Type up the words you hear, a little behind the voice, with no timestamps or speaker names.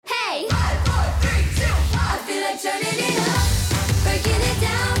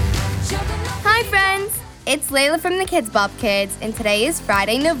it's Layla from the KIDZ BOP Kids, and today is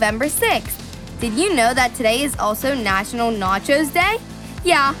Friday, November 6th. Did you know that today is also National Nachos Day?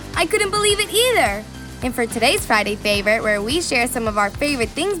 Yeah, I couldn't believe it either. And for today's Friday favorite, where we share some of our favorite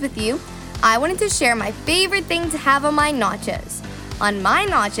things with you, I wanted to share my favorite thing to have on my nachos. On my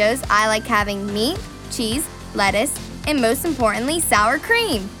nachos, I like having meat, cheese, lettuce, and most importantly, sour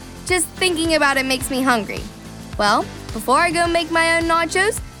cream. Just thinking about it makes me hungry. Well, before I go make my own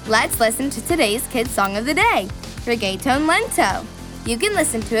nachos, let's listen to today's kids song of the day, Reggaeton Lento. You can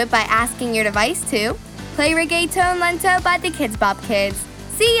listen to it by asking your device to play Reggaeton Lento by the KIDZ BOP Kids.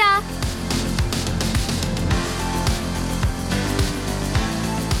 See ya!